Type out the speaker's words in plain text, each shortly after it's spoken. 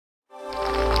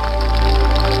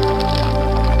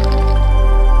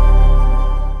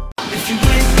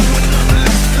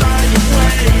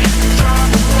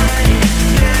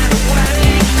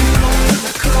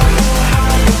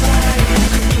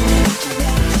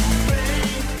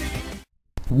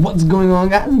What's going on,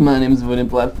 guys? My name is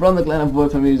Avoiid from the clan of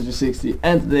Avoiid from 360,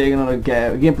 and today I got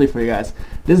another gameplay for you guys.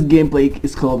 This gameplay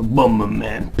is called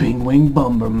Bombermannn, Pingiun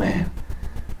Bombermannn.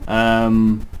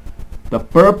 The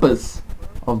purpose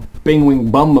of Pingiun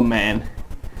Bombermannn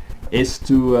is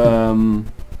to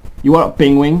you are a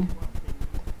penguin,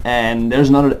 and there's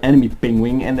another enemy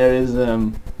penguin, and there is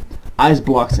ice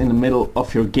blocks in the middle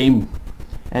of your game,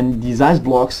 and these ice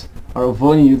blocks are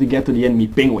avoiding you to get to the enemy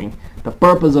penguin. The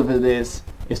purpose of it is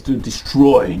to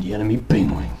destroy the enemy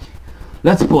penguin.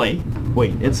 Let's play.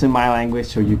 Wait, it's in my language,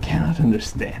 so you cannot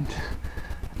understand.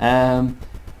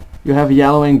 You have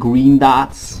yellow and green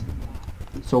dots,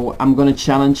 so I'm gonna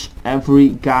challenge every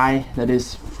guy that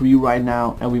is free right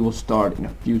now, and we will start in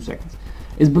a few seconds.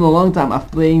 It's been a long time. I've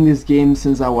playing this game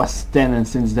since I was 10, and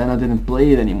since then I didn't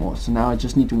play it anymore, so now I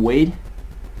just need to wait.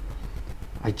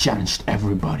 I challenged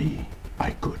everybody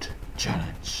I could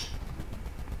challenge.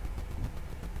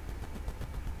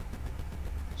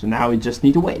 So now we just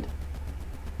need to wait.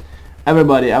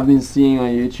 Everybody I've been seeing on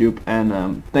YouTube,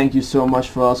 and thank you so much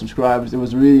for all subscribers. It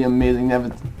was really amazing.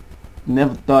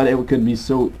 Never thought it could be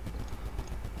so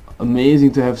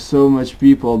amazing to have so much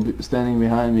people standing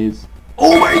behind me.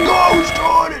 Oh my god,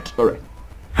 start it! Alright.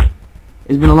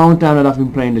 It's been a long time that I've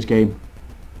been playing this game.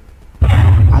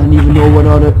 I don't even know what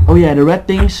other... Oh yeah, the red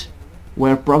things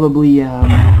were probably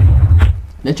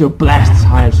that your blast is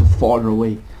higher, so farther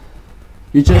away.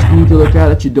 You just need to look out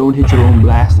that you don't hit your own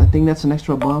blast. I think that's an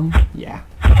extra bomb. Yeah,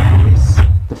 it is.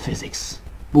 The physics.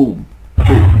 Boom,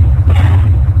 boom,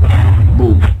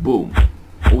 boom, boom.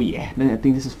 Oh yeah. Then I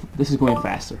think this is going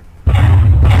faster.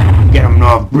 Get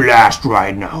enough blast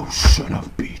right now, son of a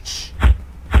bitch.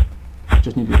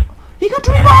 Just need to. He got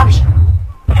 3 bombs.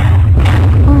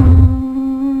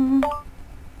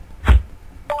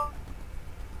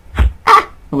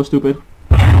 Ah, that was stupid.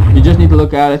 You just need to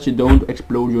look out that you don't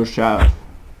explode yourself.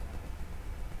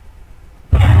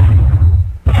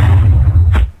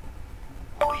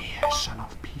 Oh yeah, son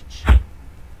of a peach.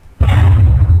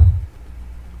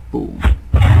 Boom.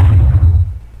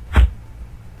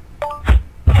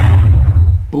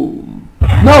 Boom.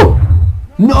 No!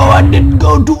 No, I didn't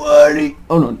go too early.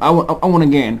 Oh no, I want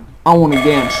again. I want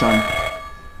again, son.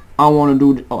 I want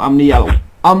to do. Oh, I'm the yellow.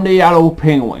 I'm the yellow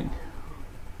penguin.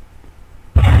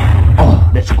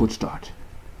 That's a good start.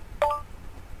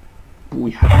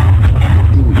 Booyah.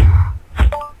 Booyah.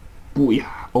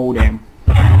 Booyah. Oh damn.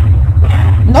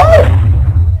 No!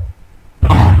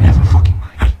 Oh, never fucking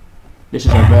mind. This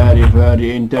is a very,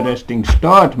 very interesting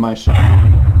start, my son.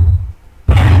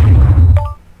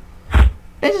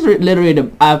 This is literally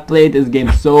I've played this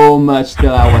game so much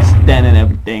till I was 10 and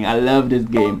everything. I love this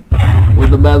game. It was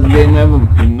the best game ever,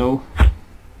 you know.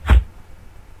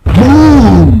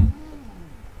 Boom!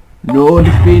 No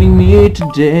defeating me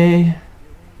today.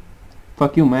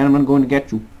 Fuck you, man. I'm not going to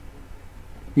get you.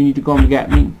 You need to come and get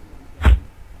me.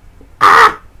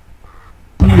 Ah!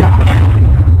 Yeah.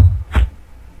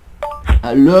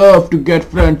 I love to get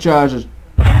franchises.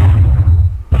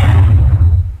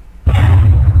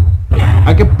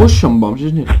 I can push some bombs,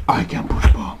 isn't it? I can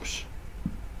push bombs.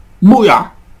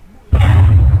 Booyah!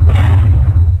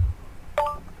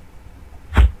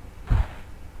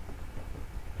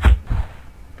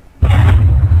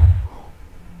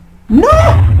 No!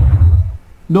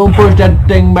 Don't push that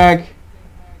thing back.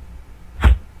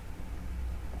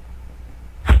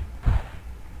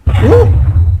 Woo!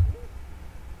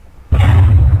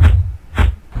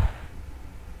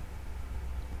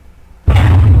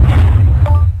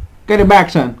 Get it back,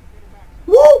 son.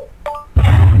 Woo!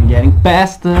 I'm getting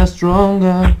faster,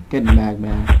 stronger. Get it back,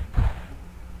 man.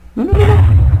 No, no, no,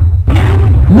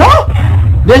 no. No!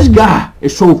 This guy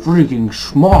is so freaking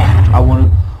smart. I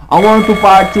want to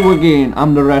fight you again.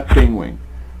 I'm the red penguin.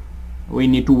 We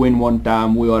need to win one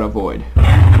time. We are Avoiid.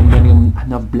 I'm getting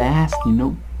enough blast, you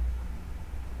know.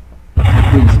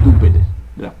 I'm pretty stupid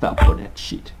that I fell for that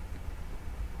shit.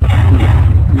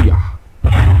 Booyah.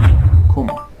 Booyah. Come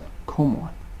on. Come on.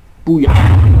 Booyah.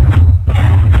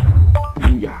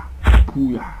 Booyah.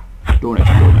 Booyah. Don't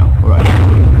explode now. Alright.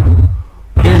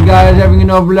 This guy is having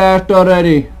enough blast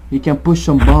already. He can push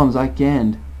some bombs. I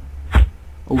can't.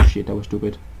 Oh shit, that was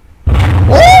stupid.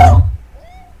 Oh!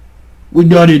 We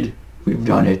done it. We've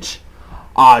done it.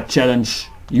 I challenge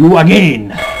you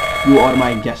again. You are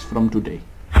my guest from today.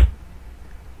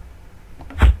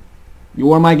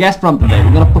 You are my guest from today.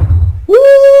 We're gonna put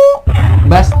woo!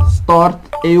 Best start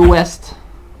A West.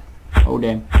 Oh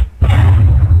damn.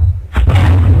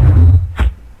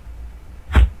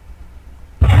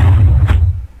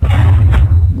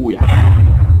 Booyah.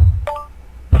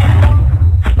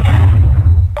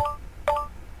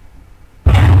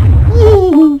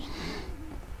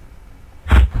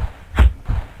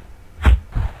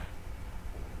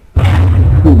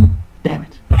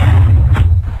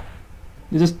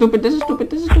 This is stupid, this is stupid,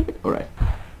 this is stupid. Alright.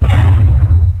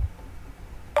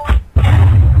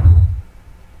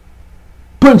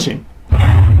 Punch him!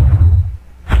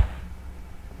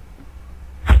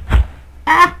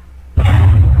 Ah!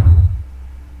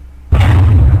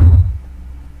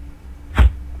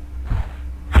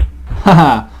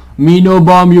 Haha! Me no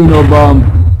bomb, you no bomb.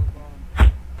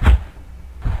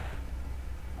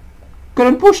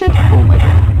 Couldn't push it! Oh my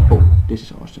god. Oh, this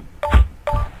is awesome.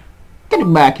 Get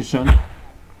it back, you son.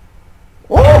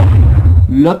 Oh!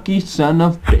 Lucky son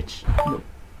of bitch. No.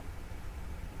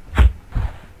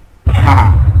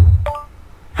 Ah!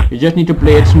 You just need to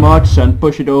play it smart, son.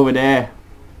 Push it over there.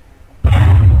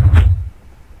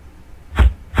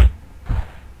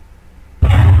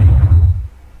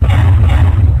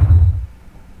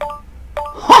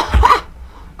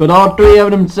 Got all three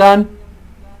of them, son.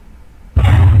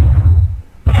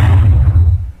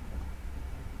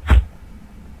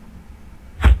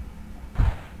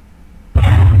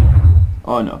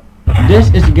 Oh no. This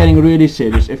is getting really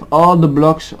serious. If all the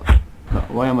blocks... No,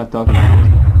 why am I talking about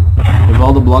this? If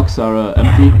all the blocks are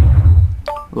empty,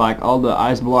 like all the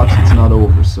ice blocks, it's not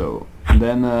over. So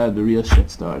then the real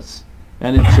shit starts.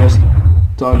 And it's just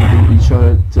targeting each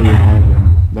other till you have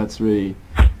them. That's really...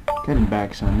 Get it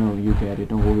back, son. No, you get it.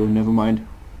 Don't worry, never mind.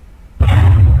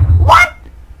 What?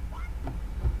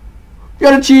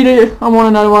 You're a cheater. I want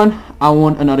another one. I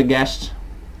want another guest.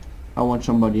 I want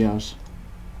somebody else.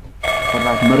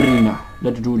 Alright, Marina.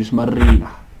 Let's do this,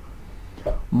 Marina.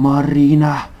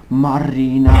 Marina.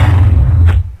 Marina.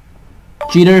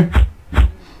 Cheater.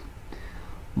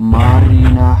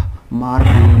 Marina.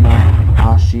 Marina.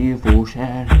 Asifu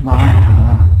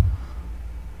Shermata.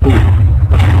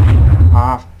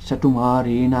 Half set to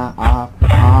Marina.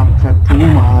 Half set to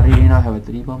Marina. Have I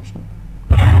 3 bombs now?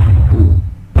 Boom.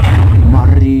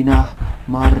 Marina.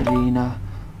 Marina.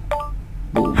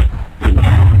 Boom.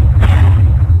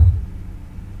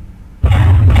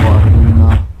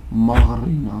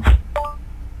 Marina.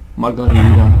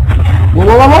 Margarita. Whoa,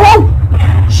 whoa, whoa, whoa,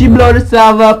 whoa! She blew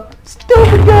herself up.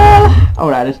 Stupid girl.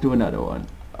 Alright, let's do another one.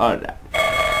 Alright.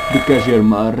 Because you're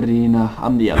Marina.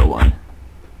 I'm the yellow one.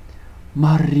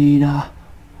 Marina.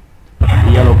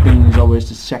 The yellow penguin is always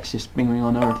the sexiest penguin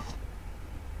on earth.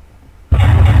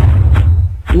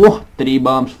 Whoa, 3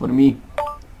 bombs for me.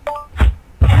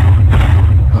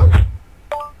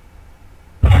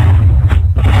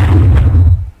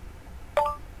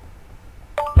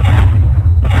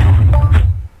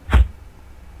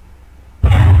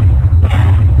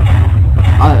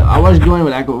 I was going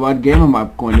with like, what game am I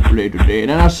going to play today? And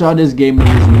then I saw this game that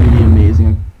was really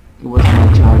amazing. It was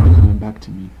my childhood coming back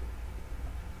to me.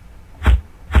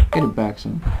 Get it back,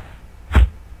 son.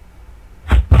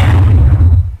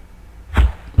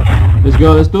 This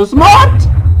girl is too smart!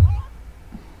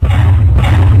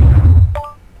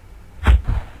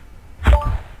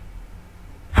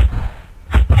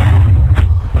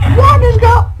 What, this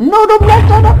girl? No, don't blast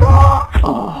her the door!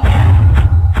 Oh.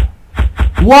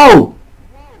 Whoa!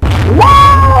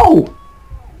 Wow!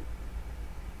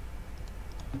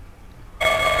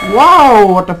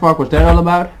 Wow! What the fuck was that all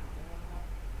about?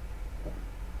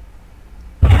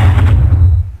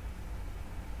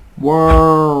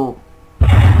 Whoa!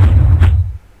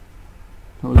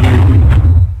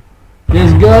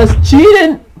 This girl's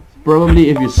cheating! Probably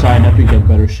if you sign up you get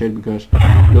better shit because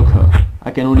look her.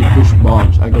 I can only push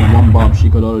bombs. I got 1 bomb, she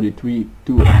got already 2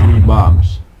 or 3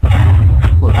 bombs.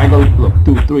 Look, I got look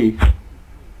 2, 3.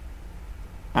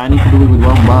 I need to do it with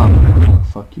 1 bomb. Oh,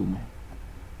 fuck you, man.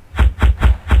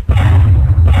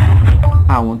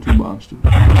 I want 2 bombs too.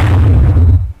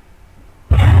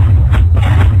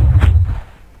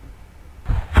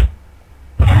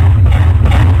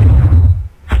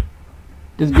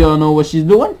 This girl know what she's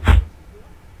doing.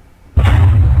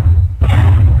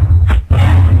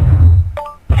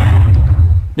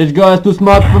 This girl is too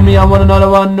smart for me. I want another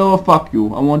one. No, fuck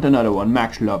you. I want another one.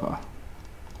 Max Lover.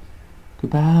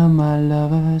 Goodbye, my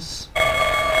lovers.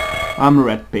 I'm a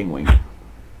red penguin.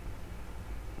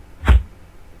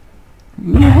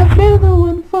 You have been the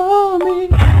one for me.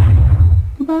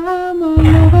 Goodbye, my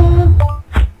lover.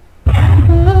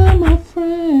 Goodbye, my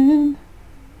friend.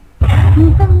 You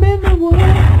have been the one.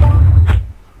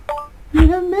 You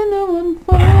have been the one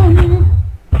for me.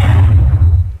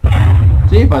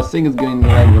 See, if I sing, it's going to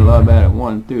get a lot better.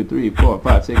 1, 2, 3, 4,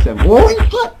 5, 6, 7.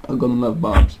 Oh, I'm gonna love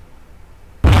bombs.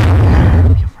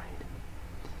 Don't be afraid.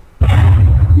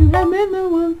 You have been the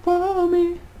one for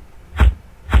me.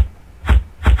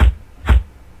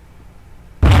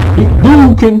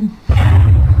 Duken.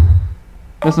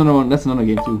 That's another one. That's another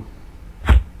game too.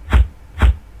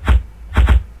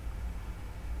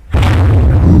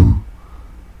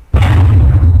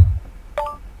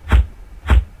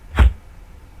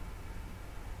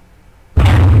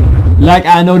 Like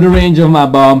I know the range of my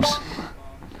bombs.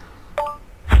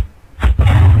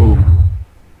 Boom.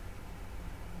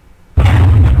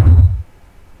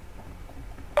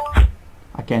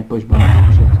 I can't push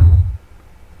bombs. Shit.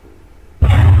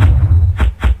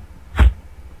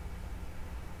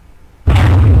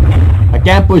 I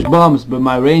can't push bombs, but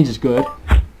my range is good.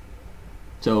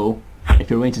 So,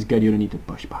 if your range is good, you don't need to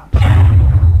push bombs.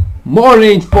 More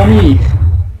range for me!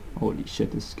 Holy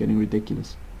shit, this is getting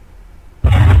ridiculous.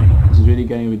 This is really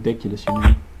getting ridiculous, you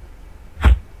know.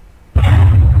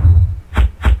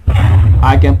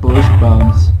 I can push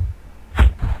bombs.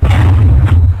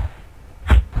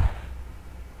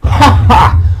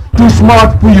 Haha! Too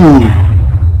smart for you!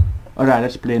 Alright,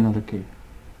 let's play another game.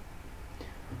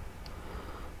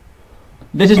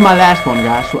 This is my last one,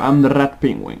 guys, so I'm the red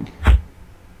penguin.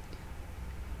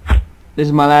 This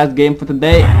is my last game for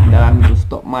today. Then I need to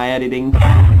stop my editing.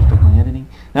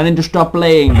 Then I need to stop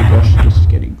playing because this is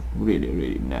getting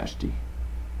really nasty.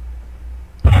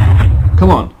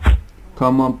 Come on.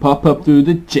 Come on, pop up to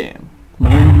the jam. Come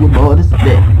on, you about is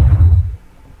dead.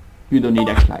 You don't need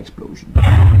extra explosion.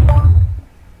 I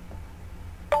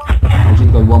just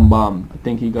got one bomb. I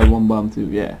think he got one bomb too.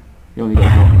 Yeah, he only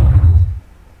got one bomb.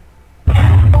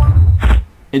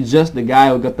 It's just the guy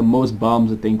who got the most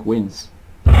bombs I think wins.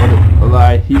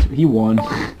 Alright, he won.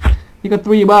 He got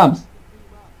 3 bombs.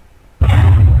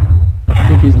 I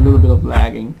think he's a little bit of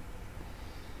lagging.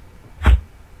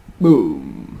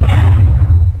 Boom.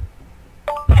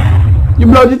 You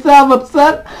blow yourself up,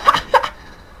 son.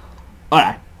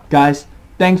 Alright, guys,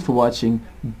 thanks for watching.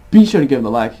 Be sure to give it a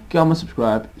like, comment,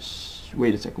 subscribe.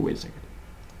 Wait a second.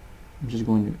 I'm just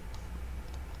going to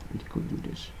really quickly do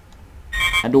this.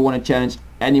 I don't want to challenge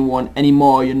anyone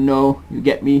anymore, you know. You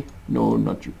get me? No,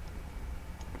 not you.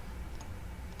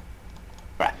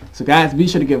 Right. So guys, be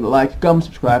sure to give it a like, comment,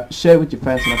 subscribe, share it with your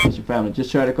friends and not just your family. Just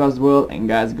share it across the world. And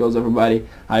guys, it goes everybody.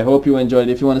 I hope you enjoyed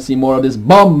it. If you want to see more of this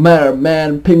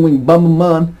Bombermannn, Pingiun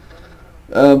Bombermannn,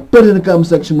 put it in the comment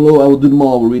section below. I will do them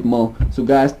all. I will read them all. So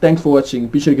guys, thanks for watching.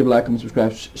 Be sure to give a like, comment,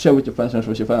 subscribe, share it with your friends and not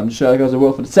just your family. Just share it across the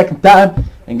world for the second time.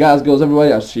 And guys, it goes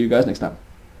everybody. I'll see you guys next time.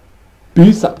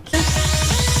 Peace out.